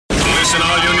Listen,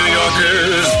 all you New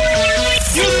Yorkers.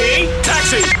 Excuse me.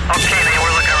 Taxi. Okay, man,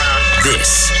 we're looking around.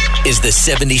 This is the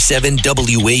 77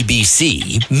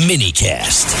 WABC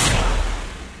minicast.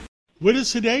 With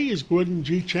us today is Gordon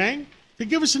G. Chang to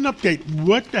give us an update.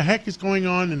 What the heck is going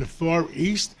on in the Far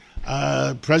East?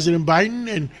 President Biden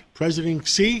and President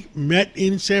Xi met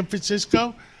in San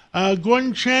Francisco.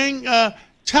 Gordon Chang,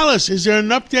 tell us, is there an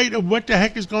update of what the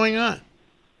heck is going on?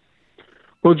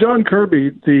 Well, John Kirby,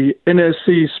 the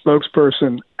NSC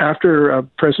spokesperson, after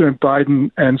President Biden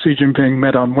and Xi Jinping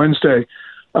met on Wednesday,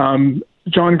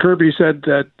 John Kirby said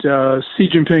that Xi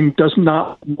Jinping does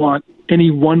not want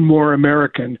any one more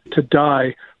American to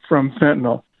die from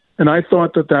fentanyl. And I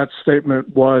thought that that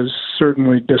statement was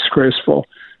certainly disgraceful.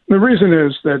 The reason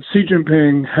is that Xi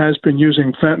Jinping has been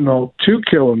using fentanyl to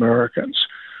kill Americans.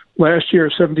 Last year,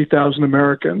 70,000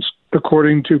 Americans,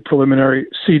 according to preliminary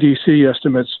CDC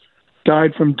estimates,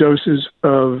 died from doses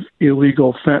of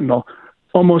illegal fentanyl.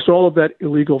 Almost all of that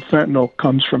illegal fentanyl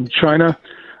comes from China.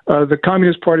 The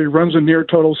Communist Party runs a near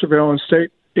total surveillance state.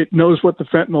 It knows what the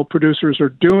fentanyl producers are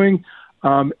doing,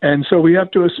 and so we have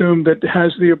to assume that it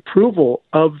has the approval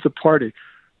of the party.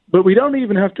 But we don't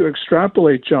even have to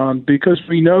extrapolate, John, because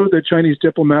we know that Chinese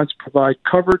diplomats provide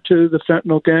cover to the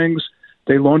fentanyl gangs.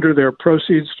 They launder their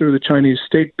proceeds through the Chinese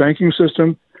state banking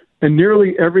system, and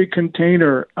nearly every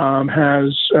container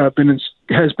has been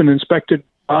inspected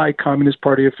by Communist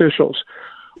Party officials.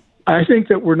 I think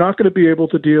that we're not going to be able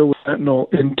to deal with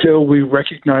fentanyl until we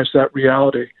recognize that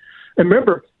reality. And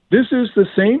remember, this is the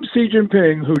same Xi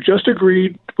Jinping who just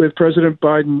agreed with President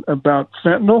Biden about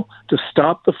fentanyl to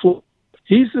stop the flow.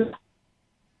 He's the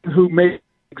who made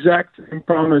the exact same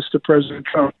promise to President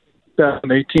Trump in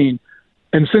 2018.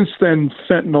 And since then,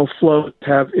 fentanyl flows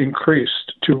have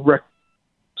increased to records.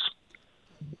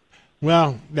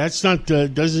 Well, that's not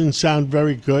doesn't sound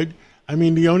very good. I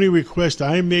mean, the only request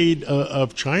I made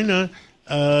of China,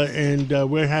 and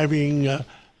we're having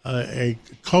a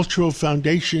cultural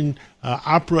foundation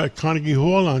opera at Carnegie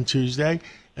Hall on Tuesday,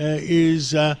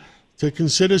 is to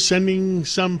consider sending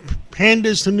some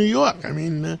pandas to New York. I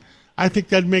mean, I think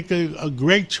that'd make a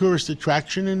great tourist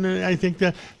attraction, and I think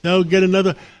that they'll get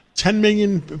another 10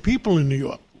 million people in New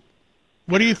York.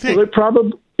 What do you think? Well,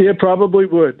 it probably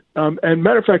would. And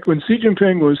matter of fact, when Xi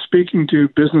Jinping was speaking to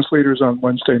business leaders on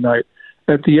Wednesday night,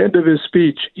 at the end of his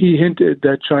speech, he hinted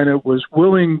that China was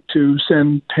willing to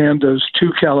send pandas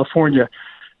to California.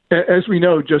 As we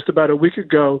know, just about a week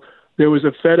ago, there was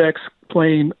a FedEx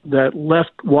plane that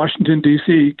left Washington,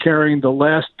 D.C., carrying the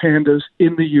last pandas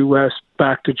in the U.S.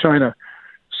 back to China.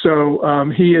 So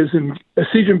Xi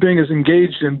Jinping is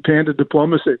engaged in panda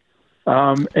diplomacy.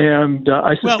 I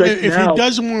suspect well, if now, he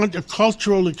doesn't want a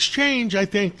cultural exchange, I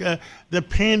think the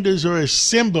pandas are a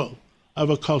symbol of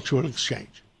a cultural exchange.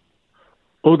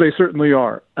 Oh, they certainly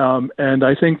are. And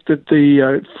I think that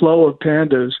the flow of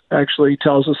pandas actually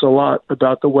tells us a lot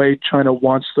about the way China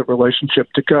wants the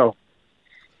relationship to go.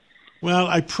 Well,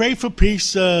 I pray for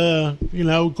peace,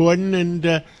 Gordon.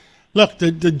 And look,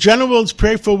 the generals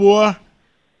pray for war.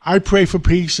 I pray for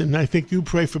peace, and I think you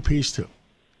pray for peace, too.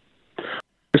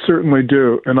 I certainly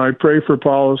do. And I pray for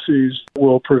policies that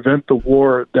will prevent the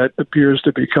war that appears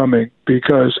to be coming.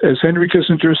 Because, as Henry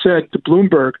Kissinger said to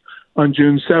Bloomberg on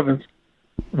June 7th,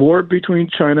 war between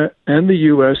China and the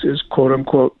U.S. is, quote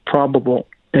unquote, probable.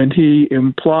 And he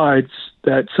implied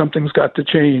that something's got to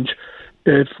change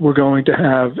if we're going to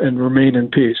have and remain in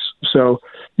peace. So,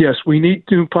 yes, we need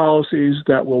new policies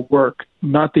that will work,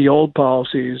 not the old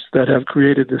policies that have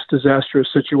created this disastrous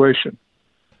situation.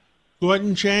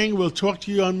 Gordon Chang, we'll talk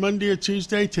to you on Monday or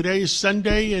Tuesday. Today is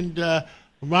Sunday, and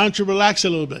why don't you relax a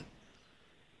little bit?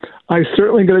 I'm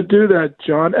certainly going to do that,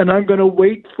 John, and I'm going to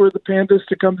wait for the pandas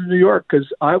to come to New York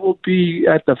because I will be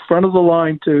at the front of the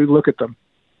line to look at them.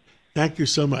 Thank you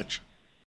so much.